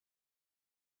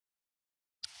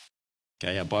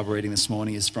Okay, our Bible reading this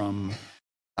morning is from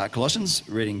Colossians,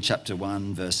 reading chapter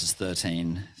 1, verses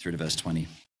 13 through to verse 20.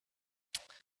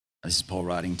 This is Paul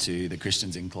writing to the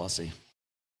Christians in Colossae.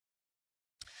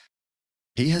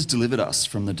 He has delivered us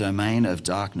from the domain of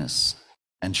darkness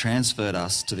and transferred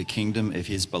us to the kingdom of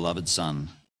his beloved Son,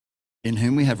 in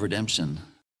whom we have redemption,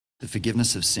 the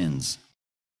forgiveness of sins.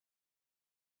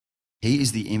 He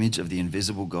is the image of the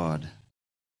invisible God,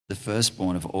 the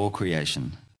firstborn of all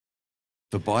creation.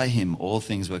 For by him all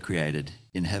things were created,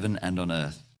 in heaven and on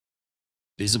earth,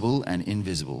 visible and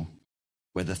invisible,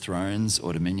 whether thrones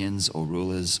or dominions or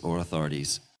rulers or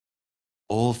authorities.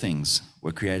 All things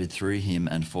were created through him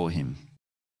and for him.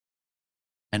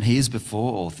 And he is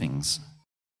before all things,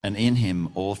 and in him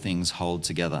all things hold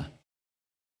together.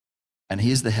 And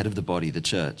he is the head of the body, the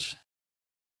church.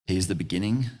 He is the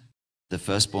beginning, the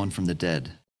firstborn from the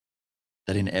dead,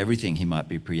 that in everything he might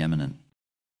be preeminent.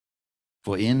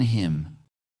 For in him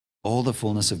all the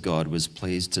fullness of God was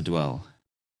pleased to dwell,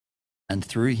 and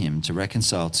through him to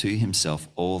reconcile to himself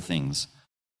all things,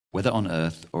 whether on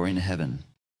earth or in heaven,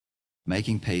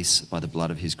 making peace by the blood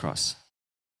of his cross.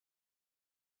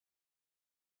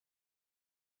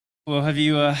 Well, have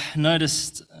you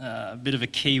noticed a bit of a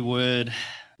key word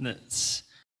that's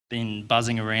been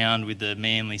buzzing around with the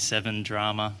Manly 7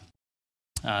 drama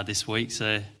this week?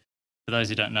 So for those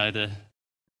who don't know, the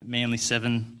Manly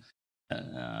 7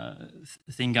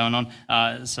 thing going on.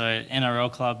 So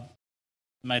NRL club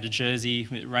made a jersey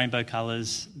with rainbow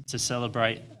colours to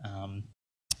celebrate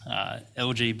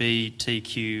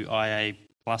LGBTQIA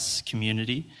plus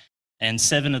community, and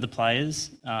 7 of the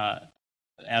players, out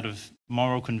of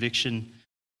moral conviction,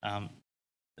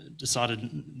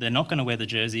 decided they're not going to wear the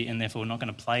jersey and therefore not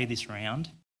going to play this round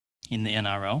in the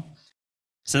NRL.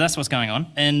 So that's what's going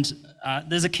on. And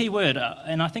there's a key word,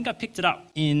 and I think I picked it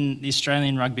up in the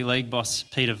Australian Rugby League boss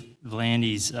Peter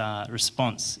V'landys's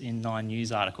response in Nine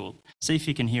News article. See if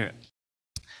you can hear it.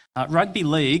 Rugby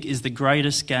league is the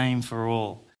greatest game for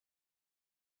all.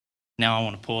 Now I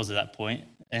want to pause at that point,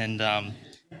 and I'd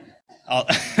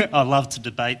love to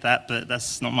debate that, but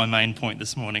that's not my main point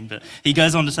this morning. But he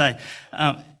goes on to say,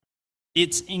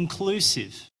 it's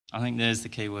inclusive. I think there's the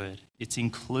key word. It's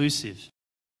inclusive.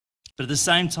 But at the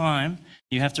same time,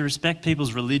 you have to respect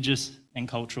people's religious and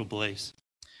cultural beliefs.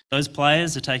 Those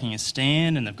players are taking a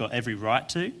stand, and they've got every right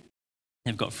to.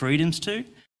 They've got freedoms to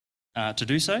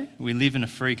do so. We live in a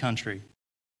free country.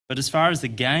 But as far as the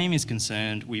game is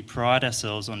concerned, we pride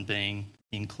ourselves on being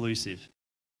inclusive.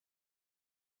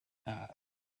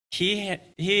 Hear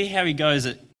how he goes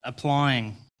at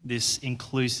applying this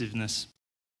inclusiveness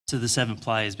to the 7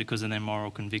 players because of their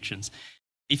moral convictions.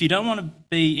 If you don't want to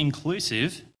be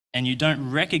inclusive and you don't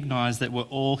recognise that we're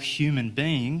all human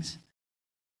beings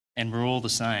and we're all the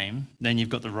same, then you've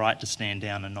got the right to stand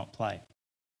down and not play.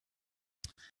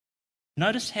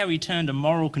 Notice how he turned a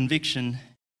moral conviction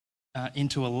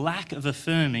into a lack of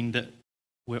affirming that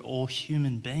we're all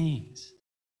human beings.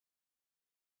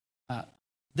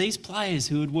 These players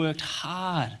who had worked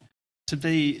hard to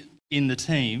be in the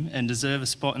team and deserve a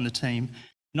spot in the team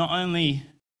not only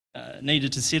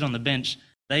needed to sit on the bench,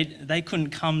 they couldn't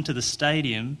come to the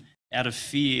stadium out of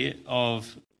fear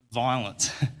of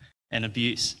violence and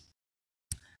abuse.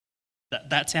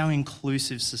 That's our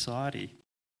inclusive society.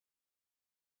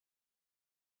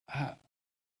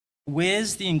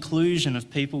 Where's the inclusion of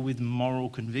people with moral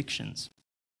convictions?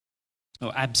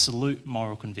 Or absolute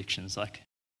moral convictions? Like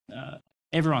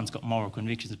everyone's got moral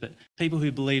convictions, but people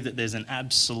who believe that there's an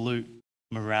absolute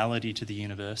morality to the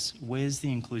universe, where's the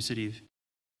inclusivity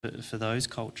for those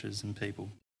cultures and people?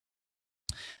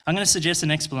 I'm going to suggest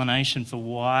an explanation for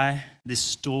why this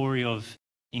story of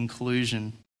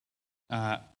inclusion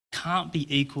can't be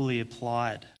equally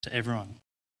applied to everyone.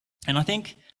 And I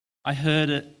think I heard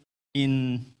it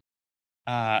in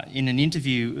an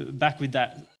interview back with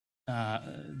that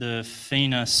the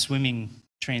FINA swimming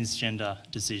transgender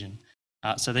decision.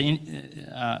 So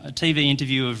a TV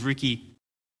interview of Ricky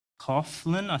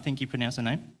Coughlin, I think you pronounce her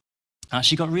name.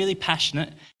 She got really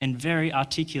passionate and very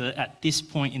articulate at this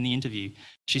point in the interview.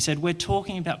 She said, we're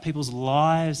talking about people's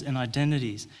lives and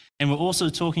identities, and we're also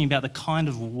talking about the kind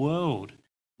of world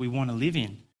we want to live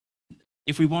in.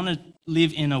 If we want to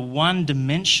live in a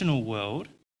one-dimensional world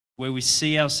where we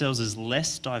see ourselves as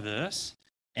less diverse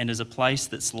and as a place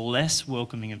that's less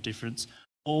welcoming of difference,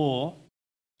 or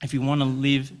if we want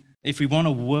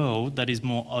a world that is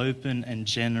more open and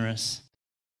generous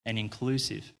and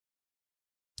inclusive.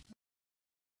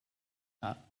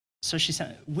 So she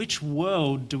said, which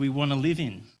world do we want to live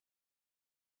in?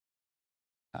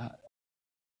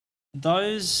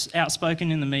 Those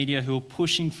outspoken in the media who are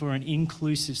pushing for an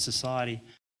inclusive society,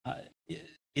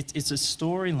 it's a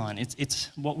storyline. It's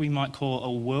what we might call a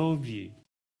worldview,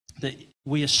 that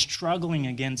we are struggling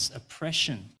against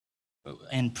oppression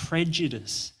and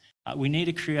prejudice. We need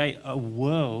to create a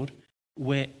world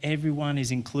where everyone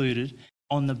is included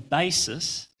on the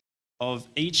basis of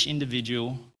each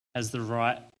individual has the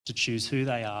right to choose who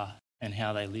they are and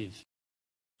how they live.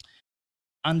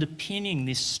 Underpinning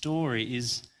this story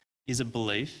is a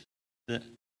belief that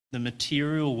the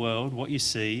material world, what you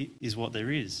see, is what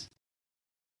there is.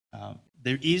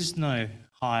 There is no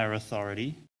higher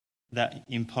authority that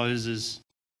imposes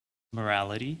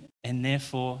morality, and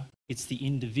therefore it's the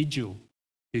individual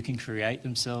who can create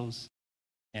themselves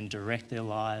and direct their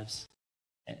lives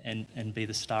and be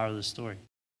the star of the story.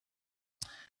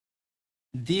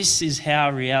 This is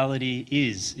how reality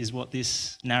is what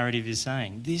this narrative is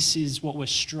saying. This is what we're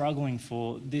struggling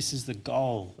for. This is the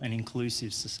goal, an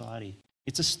inclusive society.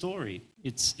 It's a story.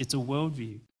 It's a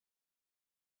worldview.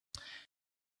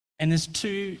 And there's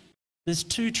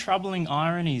two troubling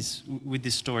ironies with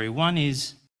this story. One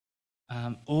is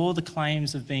all the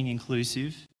claims of being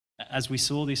inclusive, as we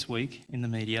saw this week in the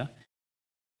media,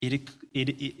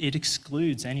 it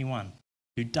excludes anyone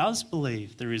who does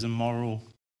believe there is a moral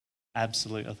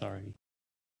absolute authority.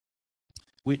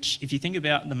 Which, if you think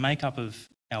about the makeup of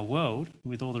our world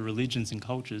with all the religions and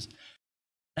cultures,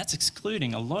 that's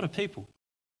excluding a lot of people.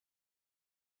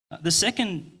 The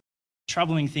second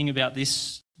troubling thing about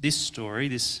this story,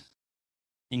 this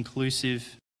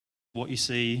inclusive, what you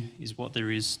see is what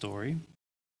there is story,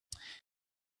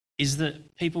 is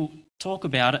that people talk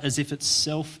about it as if it's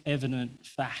self-evident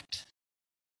fact,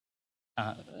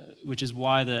 which is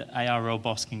why the ARL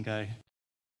boss can go,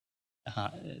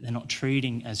 they're not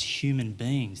treating as human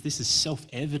beings. This is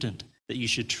self-evident that you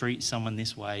should treat someone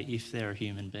this way if they're a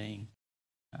human being.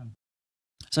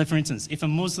 So, for instance, if a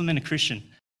Muslim and a Christian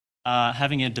are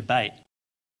having a debate,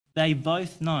 they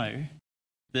both know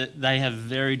that they have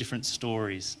very different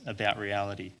stories about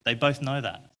reality. They both know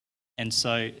that. And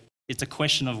so it's a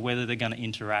question of whether they're going to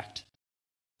interact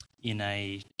in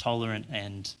a tolerant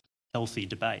and healthy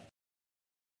debate.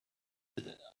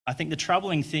 I think the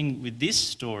troubling thing with this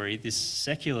story, this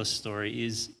secular story,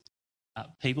 is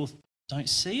people don't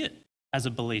see it as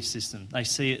a belief system. They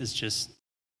see it as just,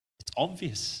 it's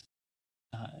obvious.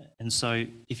 And so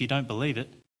if you don't believe it,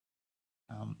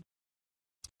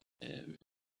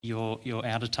 you're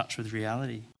out of touch with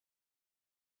reality.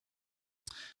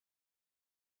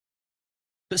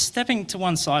 But stepping to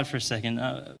one side for a second,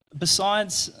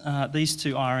 besides these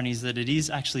two ironies that it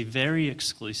is actually very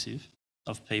exclusive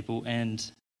of people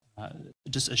and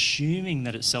just assuming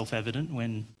that it's self-evident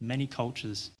when many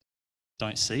cultures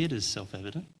don't see it as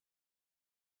self-evident,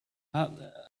 I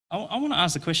want to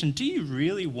ask the question, do you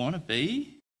really want to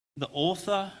be the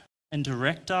author and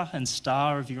director and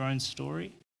star of your own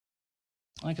story?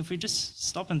 Like, if we just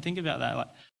stop and think about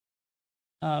that,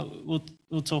 we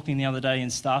were talking the other day in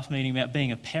staff meeting about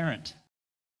being a parent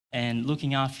and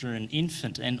looking after an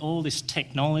infant and all this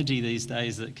technology these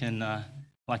days that can,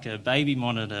 like a baby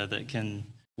monitor that can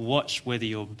watch whether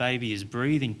your baby is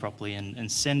breathing properly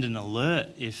and send an alert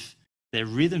if their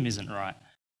rhythm isn't right.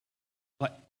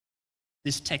 Like,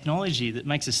 this technology that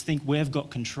makes us think we've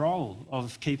got control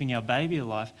of keeping our baby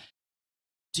alive.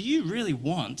 Do you really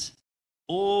want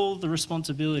all the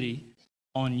responsibility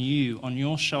on you, on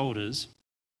your shoulders,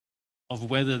 of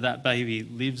whether that baby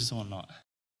lives or not?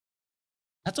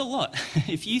 That's a lot.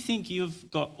 If you think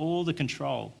you've got all the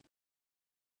control,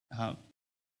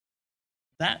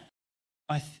 that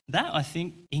I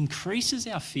think increases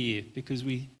our fear because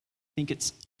we think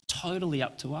it's totally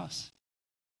up to us.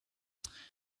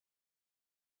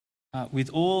 With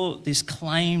all this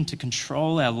claim to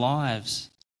control our lives,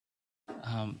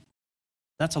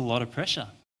 that's a lot of pressure.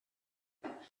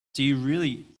 Do you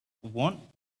really want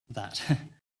that?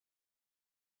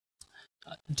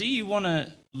 Do you want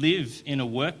to live in a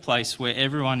workplace where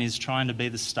everyone is trying to be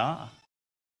the star?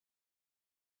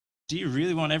 Do you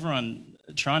really want everyone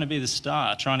trying to be the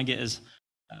star, trying to get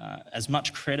as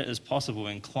much credit as possible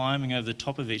and climbing over the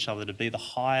top of each other to be the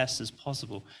highest as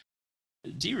possible?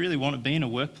 Do you really want to be in a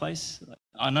workplace?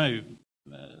 I know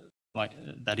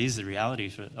that is the reality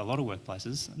for a lot of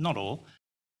workplaces, not all.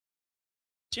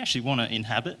 Do you actually want to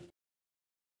inhabit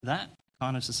that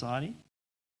kind of society?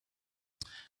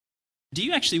 Do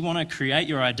you actually want to create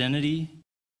your identity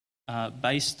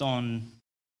based on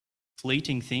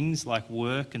fleeting things like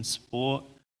work and sport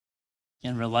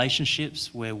and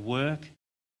relationships, where work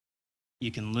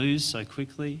you can lose so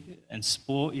quickly and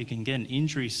sport you can get an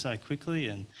injury so quickly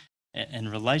and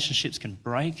relationships can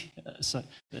break, so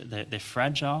they're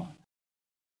fragile?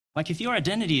 Like, if your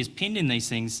identity is pinned in these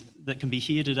things that can be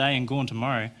here today and gone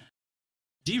tomorrow,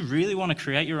 do you really want to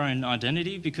create your own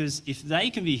identity? Because if they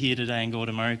can be here today and gone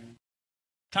tomorrow,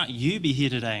 can't you be here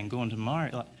today and gone tomorrow?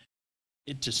 Like,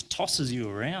 it just tosses you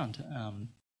around,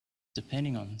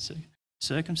 depending on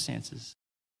circumstances.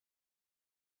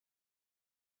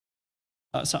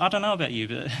 So I don't know about you,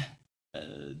 but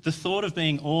the thought of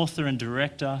being author and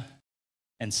director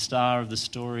and star of the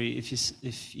story,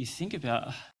 if you think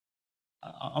about,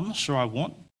 I'm not sure I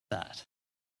want that.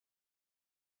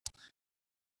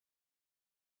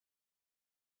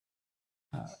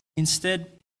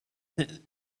 Instead,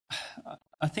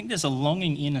 I think there's a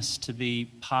longing in us to be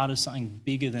part of something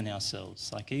bigger than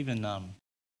ourselves. Like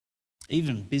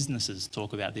even businesses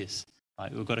talk about this.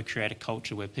 Like, we've got to create a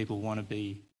culture where people want to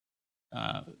be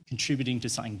contributing to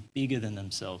something bigger than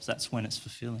themselves. That's when it's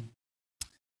fulfilling.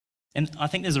 And I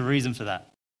think there's a reason for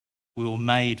that. We were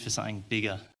made for something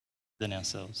bigger than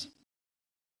ourselves.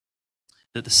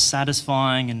 That the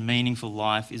satisfying and meaningful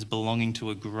life is belonging to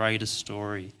a greater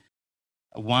story,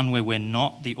 one where we're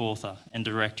not the author and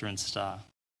director and star.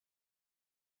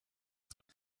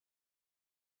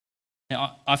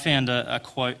 Now, I found a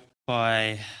quote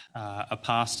by a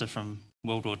pastor from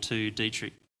World War II,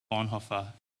 Dietrich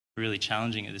Bonhoeffer, really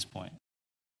challenging at this point.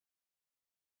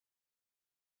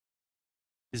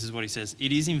 This is what he says: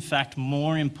 "It is in fact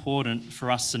more important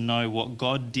for us to know what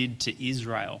God did to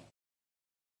Israel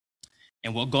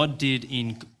and what God did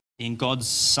in God's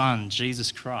Son,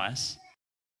 Jesus Christ,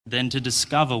 than to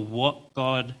discover what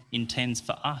God intends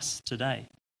for us today.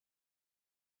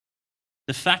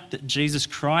 The fact that Jesus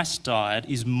Christ died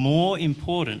is more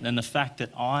important than the fact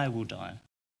that I will die.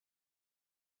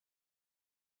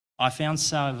 I find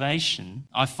salvation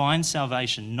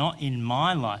not in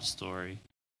my life story,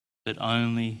 but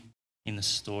only in the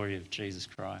story of Jesus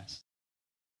Christ."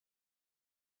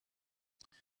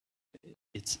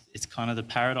 It's kind of the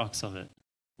paradox of it.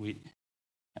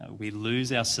 We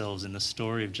lose ourselves in the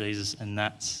story of Jesus, and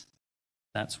that's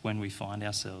when we find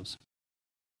ourselves.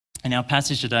 In our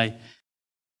passage today,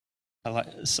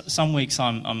 some weeks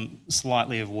I'm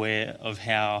slightly aware of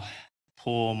how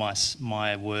poor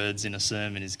my words in a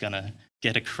sermon is going to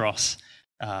get across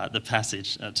the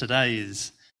passage. Today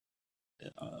is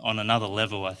on another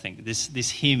level, I think. This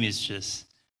hymn is just,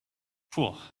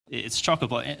 it's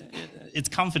chock-a-block. It's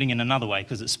comforting in another way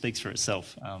because it speaks for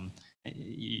itself.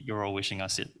 You're all wishing I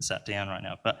sat down right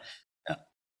now. But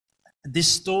this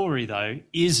story, though,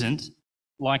 isn't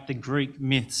like the Greek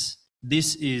myths.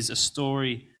 This is a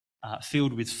story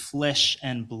filled with flesh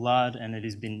and blood, and it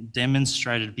has been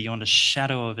demonstrated beyond a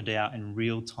shadow of a doubt in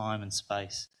real time and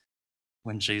space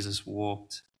when Jesus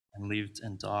walked and lived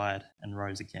and died and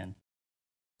rose again.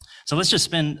 So let's just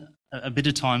spend a bit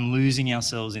of time losing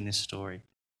ourselves in this story.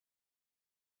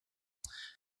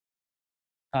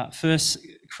 First,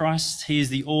 Christ, he is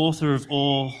the author of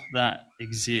all that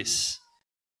exists.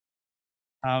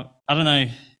 I don't know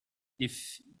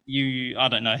if I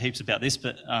don't know heaps about this,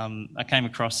 but I came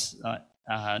across,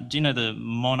 do you know the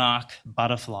monarch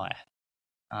butterfly?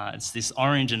 It's this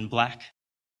orange and black,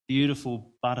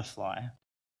 beautiful butterfly.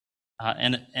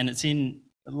 And it's in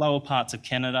the lower parts of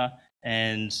Canada,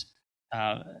 and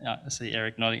I see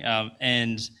Eric nodding,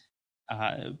 and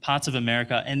parts of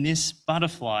America. And this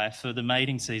butterfly, for the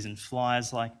mating season,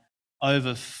 flies like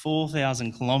over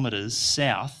 4,000 kilometres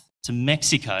south to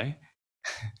Mexico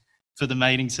for the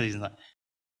mating season. Like,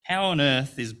 how on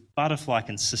earth this butterfly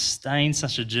can sustain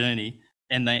such a journey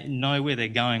and they know where they're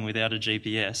going without a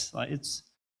GPS? Like,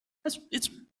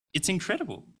 it's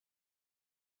incredible.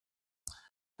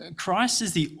 Christ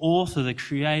is the author, the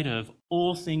creator of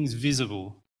all things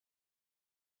visible.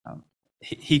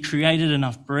 He created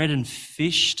enough bread and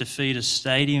fish to feed a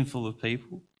stadium full of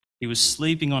people. He was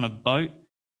sleeping on a boat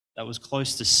that was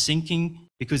close to sinking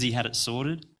because he had it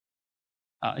sorted.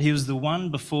 He was the one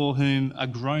before whom a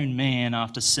grown man,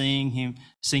 after seeing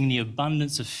the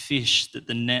abundance of fish that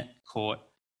the net caught,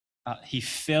 he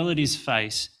fell at his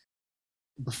face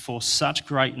before such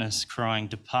greatness, crying,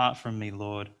 "Depart from me,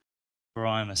 Lord, for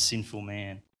I am a sinful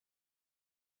man."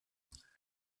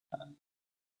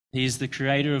 He is the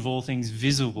creator of all things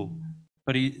visible,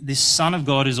 but this Son of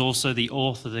God is also the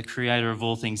author, the creator of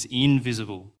all things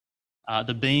invisible.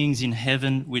 The beings in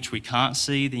heaven which we can't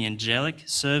see, the angelic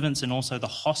servants, and also the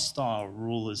hostile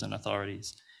rulers and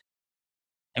authorities.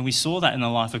 And we saw that in the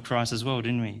life of Christ as well,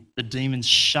 didn't we? The demons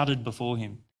shuddered before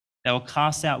him. They were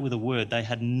cast out with a word. They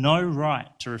had no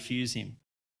right to refuse him.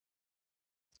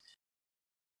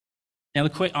 Now,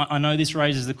 I know this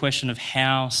raises the question of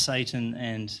how Satan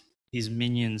and his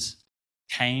minions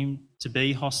came to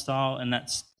be hostile, and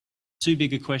that's too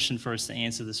big a question for us to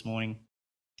answer this morning.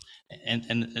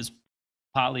 And as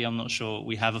partly, I'm not sure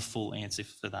we have a full answer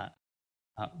for that.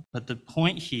 But the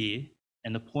point here,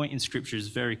 and the point in Scripture is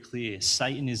very clear.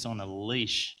 Satan is on a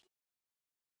leash.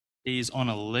 He is on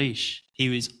a leash.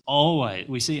 He is always,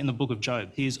 we see it in the book of Job,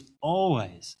 he is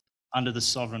always under the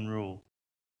sovereign rule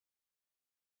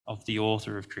of the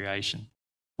author of creation.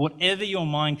 Whatever your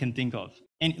mind can think of,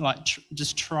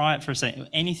 just try it for a second.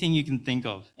 Anything you can think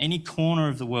of, any corner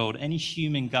of the world, any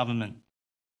human government,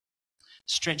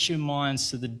 stretch your minds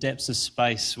to the depths of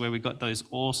space where we got those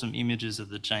awesome images of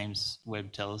the James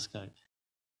Webb Telescope.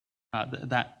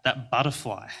 That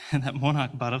butterfly, that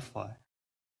monarch butterfly.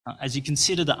 As you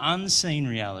consider the unseen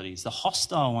realities, the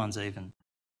hostile ones even,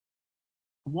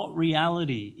 what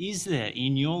reality is there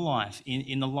in your life,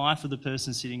 in the life of the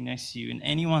person sitting next to you, in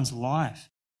anyone's life,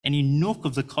 any nook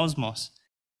of the cosmos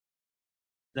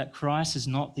that Christ is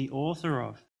not the author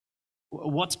of?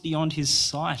 What's beyond his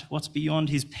sight? What's beyond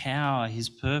his power, his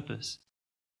purpose?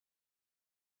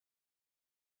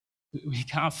 We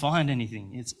can't find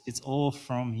anything. It's all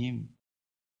from him.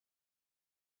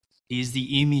 He is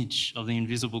the image of the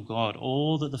invisible God.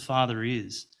 All that the Father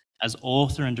is, as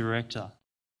author and director,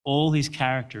 all his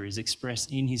character is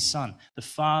expressed in his Son. The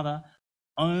Father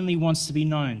only wants to be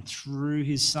known through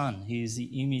his Son. He is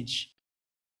the image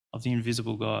of the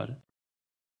invisible God.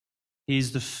 He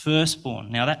is the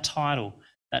firstborn. Now that title,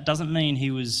 that doesn't mean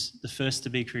he was the first to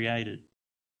be created.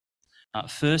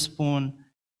 Firstborn,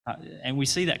 and we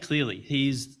see that clearly.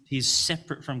 He's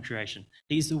separate from creation.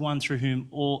 He's the one through whom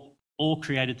all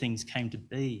created things came to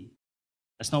be.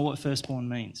 That's not what firstborn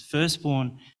means.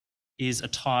 Firstborn is a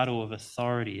title of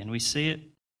authority, and we see it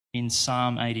in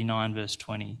Psalm 89, verse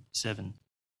 27,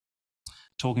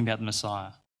 talking about the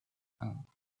Messiah.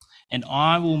 And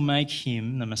I will make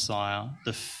him, the Messiah,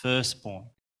 the firstborn,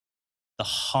 the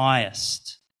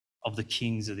highest of the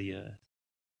kings of the earth.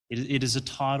 It is a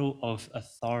title of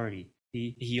authority.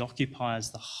 He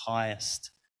occupies the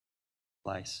highest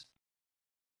place.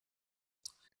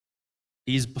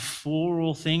 He is before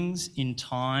all things in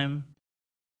time,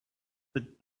 but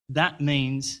that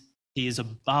means he is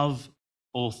above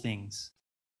all things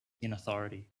in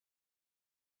authority.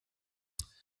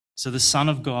 So the Son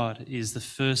of God is the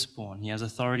firstborn. He has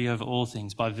authority over all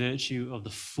things by virtue of the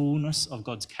fullness of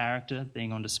God's character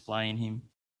being on display in him,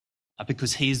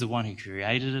 because he's the one who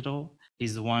created it all.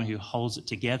 He's the one who holds it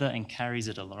together and carries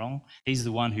it along. He's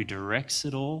the one who directs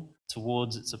it all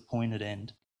towards its appointed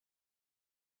end.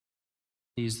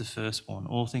 He is the firstborn.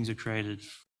 All things are created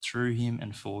through him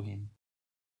and for him.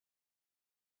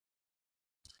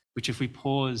 Which, if we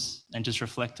pause and just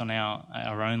reflect on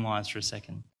our own lives for a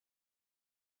second,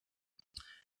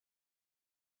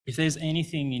 if there's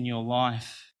anything in your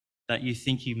life that you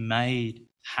think you made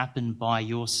happen by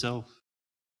yourself,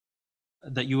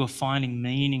 that you are finding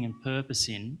meaning and purpose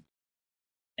in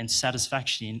and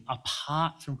satisfaction in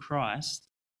apart from Christ,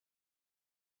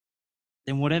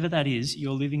 then whatever that is,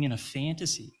 you're living in a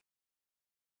fantasy.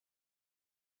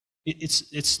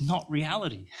 It's not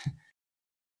reality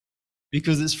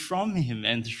because it's from him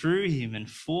and through him and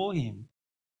for him.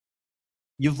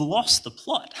 You've lost the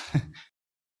plot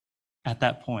at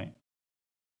that point.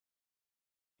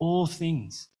 All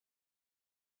things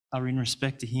are in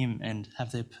respect to him and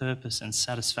have their purpose and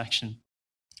satisfaction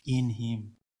in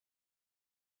him.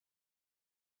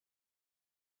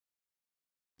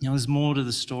 Now, there's more to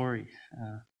the story.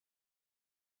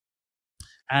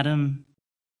 Adam,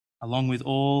 along with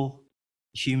all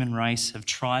the human race, have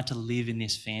tried to live in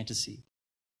this fantasy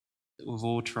that we've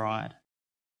all tried.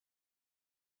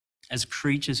 As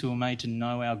creatures who are made to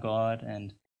know our God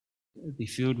and be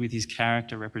filled with his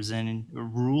character,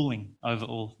 ruling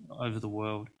over the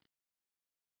world.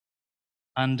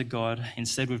 Under God,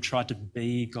 instead we've tried to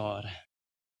be God.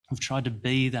 We've tried to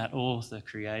be that author,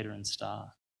 creator and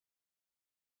star.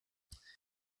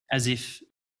 As if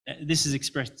this is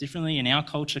expressed differently in our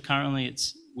culture currently,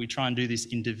 we try and do this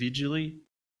individually,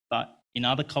 but in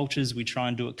other cultures we try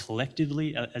and do it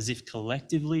collectively, as if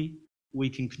collectively we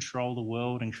can control the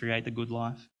world and create the good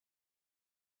life.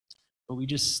 But we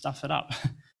just stuff it up.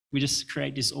 We just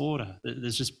create disorder.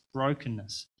 There's just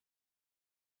brokenness.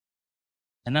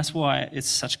 And that's why it's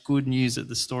such good news that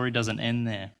the story doesn't end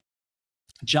there.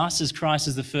 Just as Christ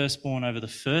is the firstborn over the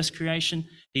first creation,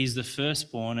 he's the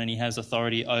firstborn and he has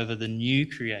authority over the new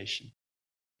creation.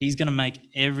 He's going to make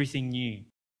everything new.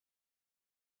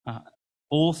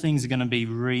 All things are going to be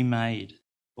remade,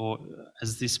 or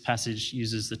as this passage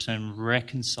uses the term,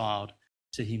 reconciled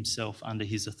to himself under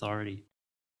his authority.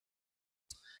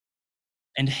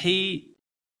 And he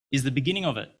is the beginning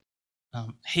of it.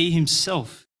 He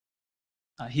himself,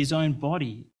 his own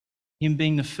body, him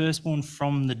being the firstborn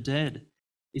from the dead,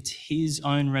 it's his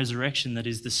own resurrection that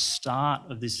is the start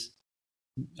of this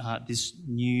this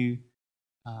new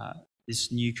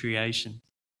creation.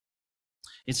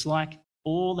 It's like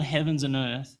all the heavens and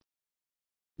earth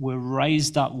were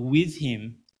raised up with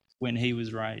him when he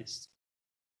was raised.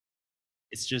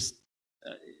 It's just,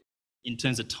 in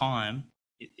terms of time,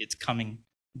 it's coming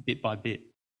bit by bit.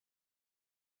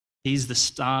 He's the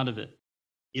start of it.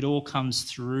 It all comes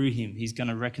through him. He's going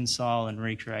to reconcile and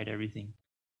recreate everything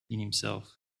in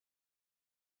himself.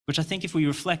 Which I think if we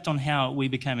reflect on how we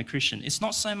became a Christian, it's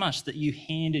not so much that you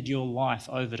handed your life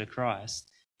over to Christ.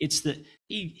 It's that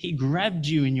he grabbed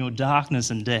you in your darkness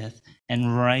and death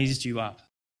and raised you up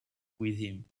with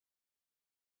him.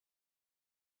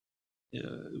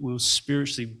 We were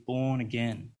spiritually born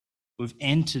again. We've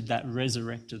entered that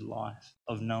resurrected life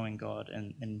of knowing God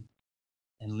and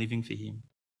living for him.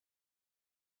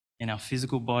 And our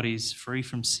physical bodies free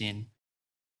from sin,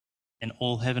 and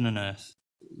all heaven and earth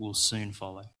will soon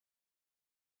follow.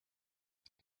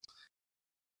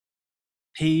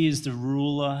 He is the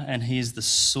ruler and he is the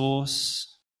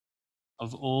source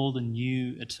of all the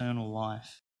new eternal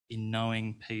life in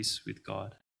knowing peace with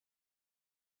God.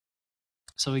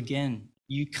 So again,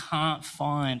 you can't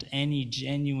find any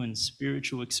genuine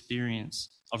spiritual experience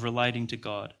of relating to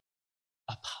God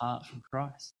apart from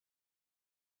Christ.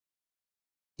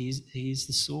 He is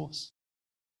the source.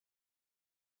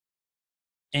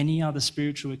 Any other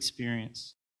spiritual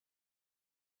experience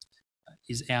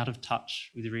is out of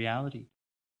touch with reality.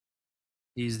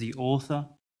 He is the author.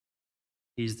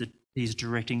 He's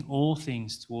directing all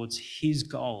things towards his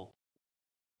goal,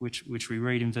 which we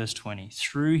read in verse 20.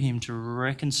 Through him to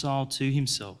reconcile to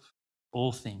himself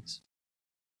all things,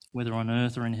 whether on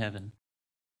earth or in heaven,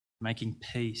 making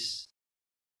peace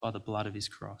by the blood of his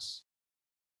cross.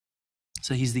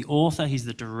 So he's the author, he's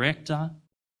the director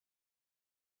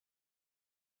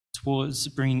towards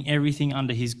bringing everything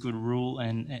under his good rule,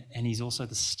 and he's also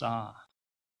the star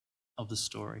of the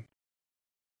story.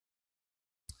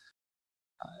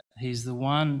 He's the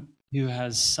one who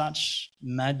has such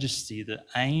majesty that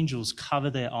angels cover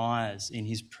their eyes in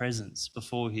his presence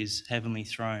before his heavenly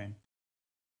throne.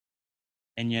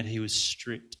 And yet he was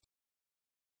stripped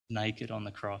naked on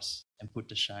the cross and put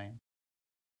to shame.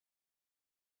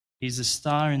 He's the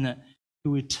star in that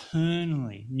who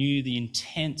eternally knew the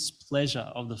intense pleasure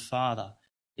of the Father,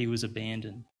 he was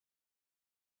abandoned.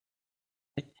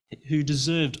 Who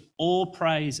deserved all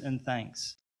praise and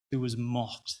thanks, who was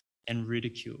mocked and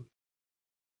ridiculed.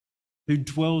 Who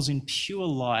dwells in pure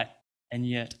light and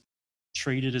yet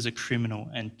treated as a criminal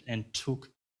and took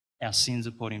our sins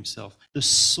upon himself. The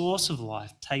source of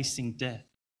life, tasting death.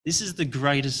 This is the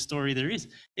greatest story there is.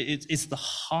 It's the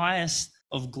highest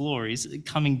of glories,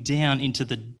 coming down into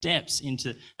the depths,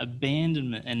 into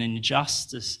abandonment and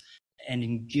injustice and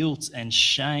in guilt and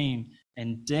shame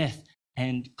and death,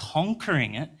 and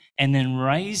conquering it and then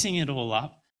raising it all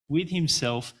up with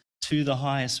himself to the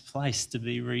highest place to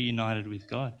be reunited with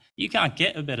God. You can't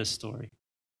get a better story.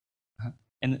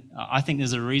 And I think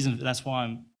there's a reason. That's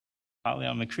why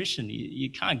I'm a Christian.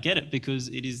 You can't get it because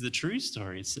it is the true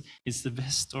story. It's the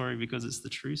best story because it's the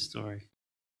true story.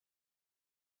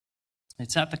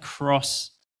 It's at the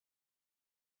cross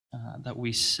that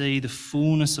we see the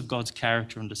fullness of God's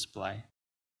character on display.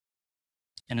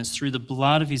 And it's through the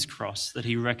blood of his cross that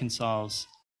he reconciles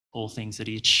all things, that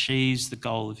he achieves the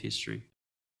goal of history.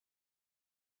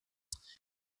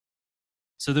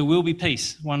 So there will be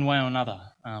peace one way or another,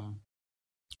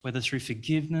 whether through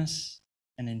forgiveness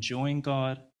and enjoying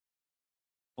God,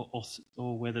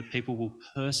 or whether people will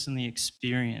personally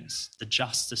experience the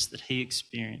justice that he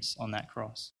experienced on that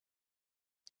cross.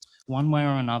 One way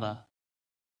or another,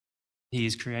 he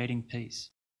is creating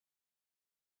peace.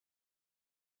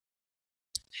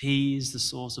 He is the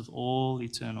source of all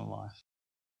eternal life.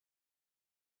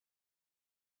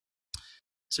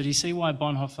 So do you see why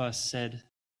Bonhoeffer said,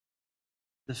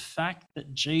 the fact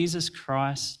that Jesus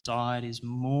Christ died is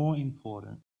more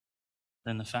important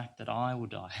than the fact that I will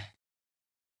die.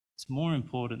 It's more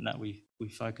important that we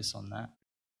focus on that,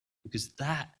 because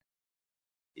that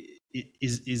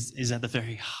is at the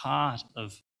very heart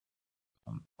of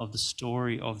the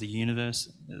story of the universe,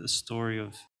 the story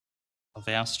of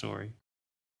our story.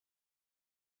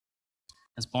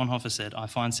 As Bonhoeffer said, I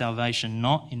find salvation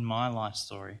not in my life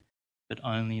story, but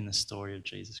only in the story of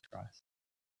Jesus Christ.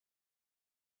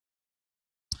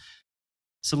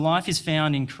 So life is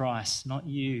found in Christ, not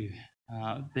you,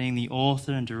 being the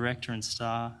author and director and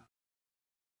star.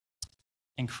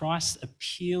 And Christ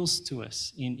appeals to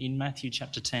us in Matthew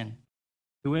chapter 10.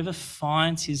 Whoever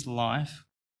finds his life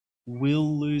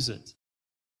will lose it.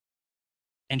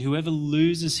 And whoever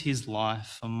loses his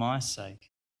life for my sake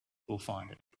will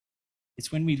find it.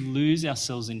 It's when we lose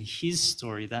ourselves in his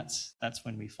story, that's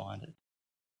when we find it.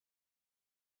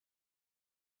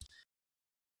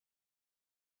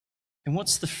 And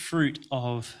what's the fruit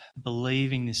of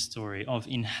believing this story, of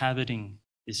inhabiting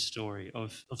this story,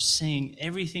 of seeing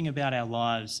everything about our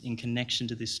lives in connection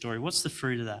to this story? What's the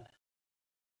fruit of that?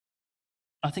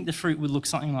 I think the fruit would look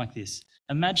something like this.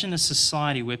 Imagine a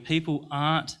society where people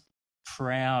aren't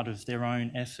proud of their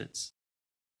own efforts,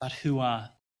 but who are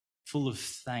full of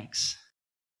thanks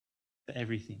for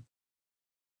everything.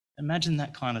 Imagine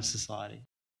that kind of society.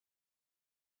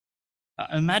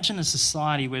 Imagine a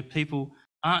society where people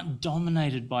aren't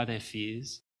dominated by their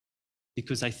fears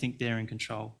because they think they're in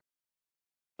control,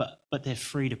 but they're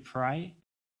free to pray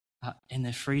and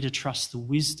they're free to trust the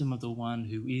wisdom of the one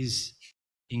who is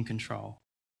in control.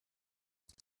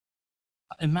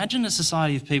 Imagine a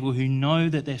society of people who know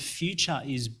that their future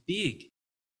is big.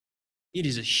 It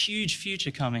is a huge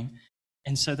future coming,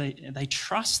 and so they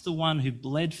trust the one who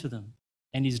bled for them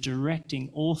and is directing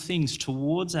all things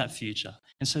towards that future,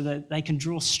 and so that they can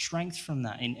draw strength from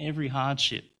that in every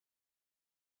hardship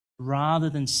rather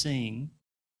than seeing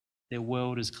their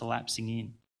world as collapsing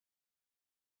in.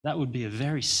 That would be a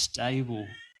very stable,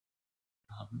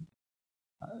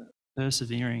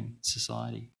 persevering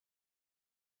society.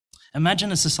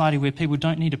 Imagine a society where people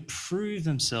don't need to prove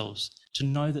themselves to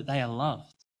know that they are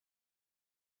loved,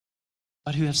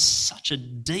 but who have such a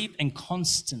deep and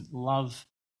constant love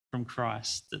from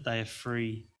Christ that they are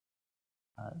free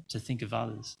to think of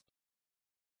others.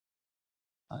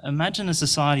 Imagine a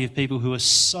society of people who are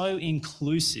so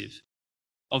inclusive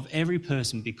of every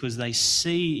person because they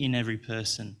see in every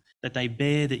person that they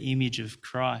bear the image of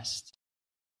Christ,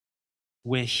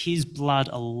 where his blood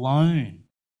alone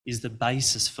is the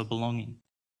basis for belonging.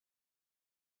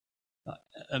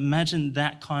 Imagine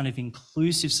that kind of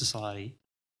inclusive society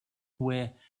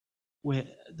where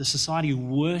the society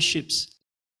worships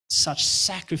such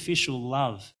sacrificial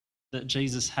love that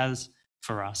Jesus has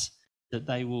for us, that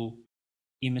they will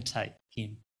imitate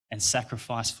him and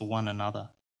sacrifice for one another,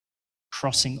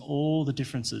 crossing all the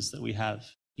differences that we have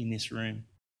in this room.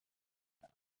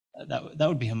 That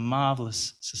would be a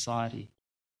marvellous society.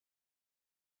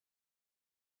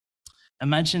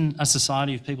 Imagine a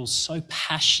society of people so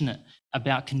passionate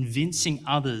about convincing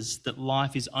others that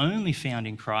life is only found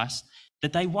in Christ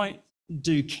that they won't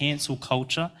do cancel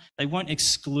culture. They won't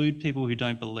exclude people who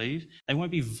don't believe. They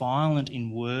won't be violent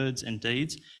in words and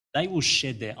deeds. They will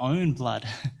shed their own blood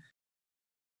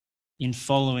in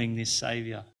following this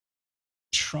Saviour,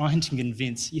 trying to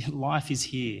convince, life is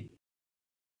here.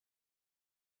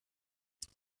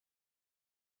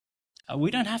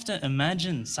 We don't have to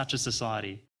imagine such a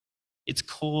society. It's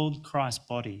called Christ's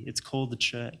body. It's called the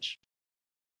church.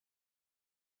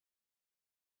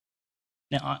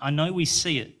 Now, I know we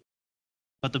see it,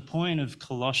 but the point of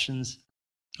Colossians,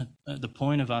 the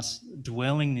point of us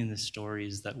dwelling in this story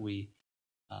is that we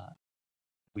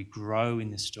grow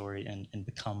in this story and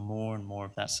become more and more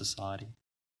of that society.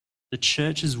 The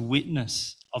church's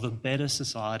witness of a better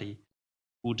society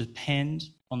will depend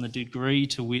on the degree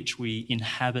to which we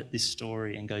inhabit this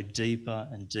story and go deeper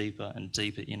and deeper and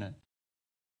deeper in it,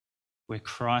 where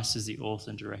Christ is the author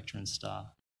and director and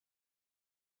star.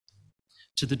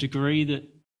 To the degree that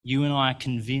you and I are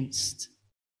convinced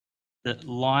that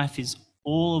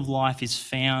all of life is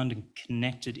found and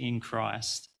connected in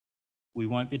Christ, we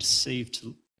won't be deceived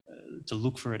to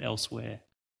look for it elsewhere.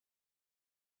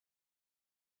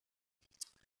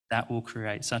 That will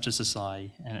create such a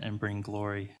society and bring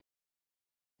glory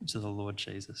to the Lord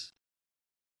Jesus.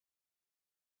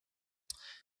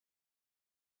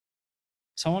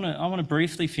 So I want to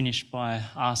briefly finish by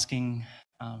asking,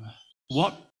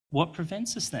 what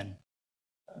prevents us then?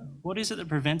 What is it that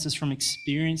prevents us from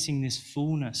experiencing this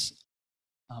fullness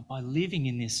by living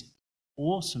in this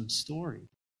awesome story?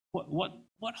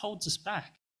 What holds us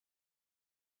back?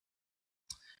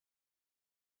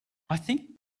 I think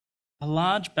a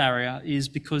large barrier is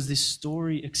because this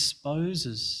story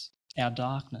exposes our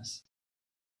darkness.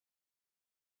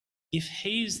 If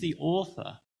he's the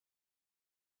author,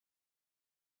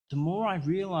 the more I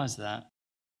realise that,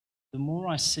 the more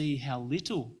I see how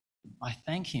little I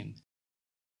thank him.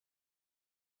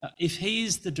 If he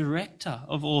is the director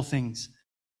of all things,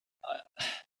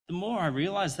 the more I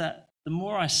realise that, the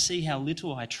more I see how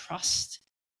little I trust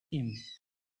him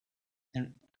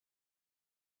and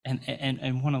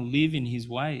want to live in his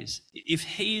ways. If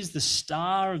he is the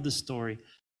star of the story,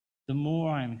 the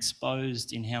more I am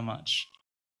exposed in how much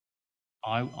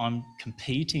I'm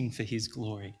competing for his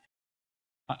glory.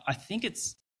 I think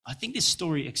this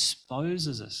story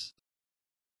exposes us,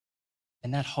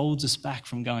 and that holds us back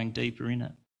from going deeper in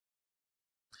it.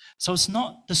 So it's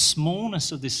not the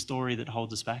smallness of this story that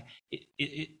holds us back.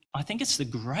 I think it's the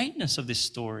greatness of this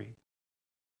story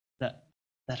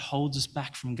that holds us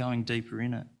back from going deeper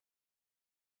in it.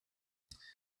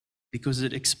 Because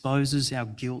it exposes our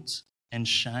guilt and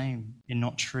shame in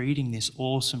not treating this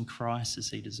awesome Christ as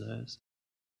he deserves.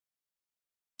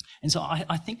 And so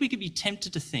I think we could be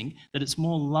tempted to think that it's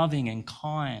more loving and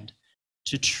kind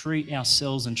to treat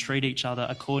ourselves and treat each other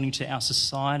according to our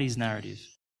society's narrative.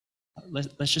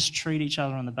 Let's just treat each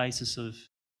other on the basis of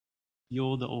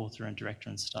you're the author and director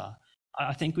and star.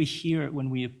 I think we hear it when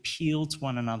we appeal to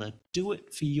one another. Do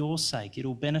it for your sake.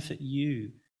 It'll benefit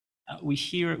you. We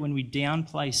hear it when we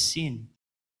downplay sin,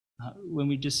 when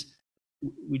we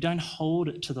don't hold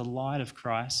it to the light of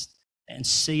Christ and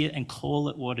see it and call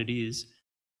it what it is.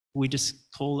 We just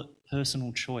call it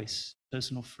personal choice,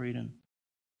 personal freedom.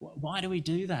 Why do we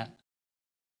do that?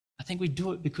 I think we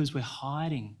do it because we're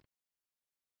hiding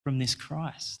from this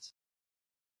Christ.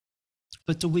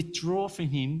 But to withdraw from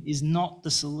him is not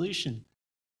the solution.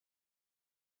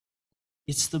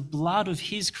 It's the blood of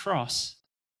his cross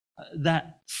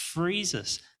that frees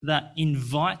us, that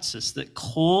invites us, that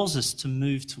calls us to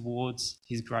move towards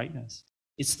his greatness.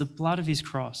 It's the blood of his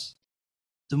cross.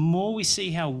 The more we see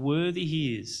how worthy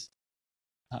he is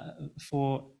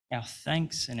for our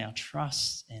thanks and our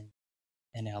trust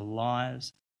and our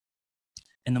lives,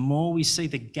 and the more we see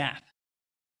the gap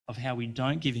of how we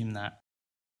don't give him that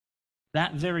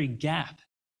very gap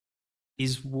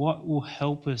is what will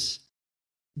help us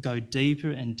go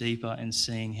deeper and deeper in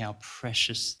seeing how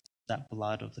precious that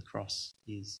blood of the cross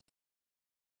is.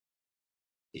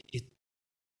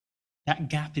 That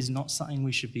gap is not something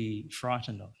we should be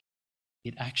frightened of.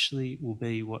 It actually will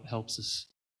be what helps us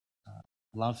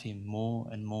love him more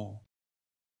and more.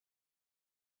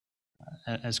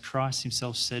 As Christ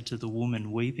himself said to the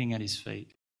woman weeping at his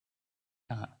feet,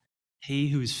 he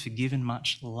who is forgiven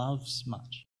much loves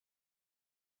much.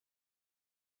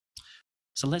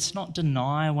 So let's not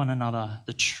deny one another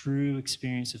the true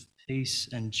experience of peace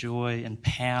and joy and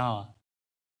power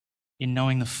in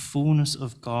knowing the fullness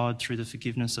of God through the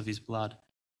forgiveness of his blood.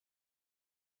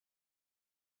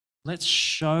 Let's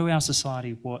show our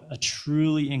society what a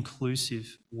truly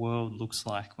inclusive world looks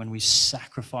like when we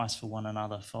sacrifice for one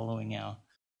another following our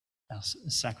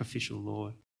sacrificial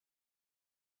Lord.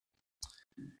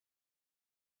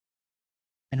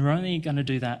 And we're only going to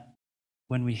do that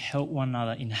when we help one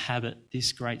another inhabit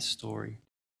this great story,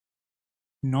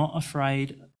 not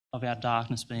afraid of our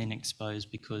darkness being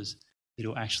exposed because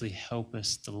it'll actually help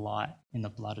us delight in the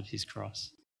blood of his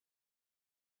cross.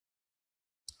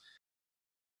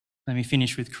 Let me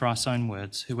finish with Christ's own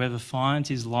words. Whoever finds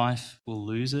his life will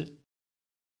lose it,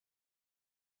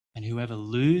 and whoever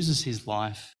loses his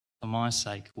life for my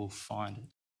sake will find it.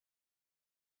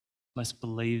 Let's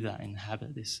believe that and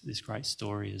inhabit this great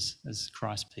story as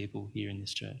Christ's people here in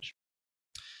this church.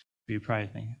 Will you pray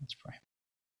with me? Let's pray.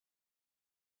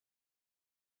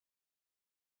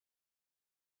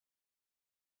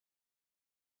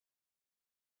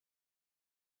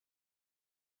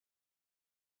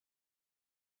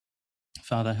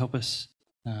 Father, help us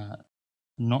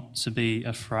not to be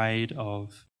afraid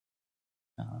of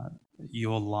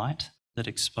your light that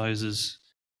exposes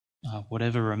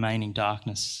whatever remaining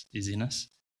darkness is in us.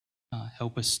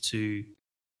 Help us to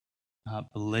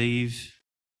believe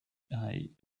that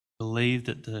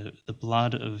the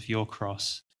blood of your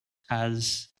cross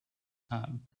has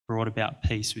brought about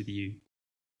peace with you,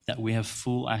 that we have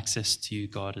full access to you,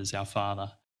 God, as our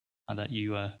Father, and that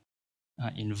you are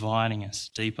inviting us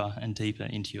deeper and deeper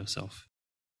into yourself.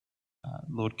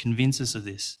 Lord, convince us of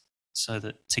this so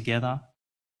that together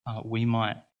we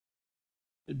might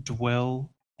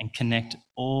dwell and connect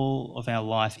all of our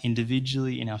life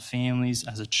individually, in our families,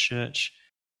 as a church,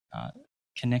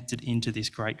 connected into this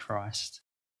great Christ,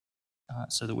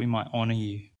 so that we might honour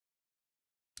you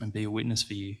and be a witness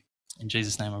for you. In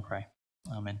Jesus' name I pray.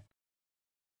 Amen.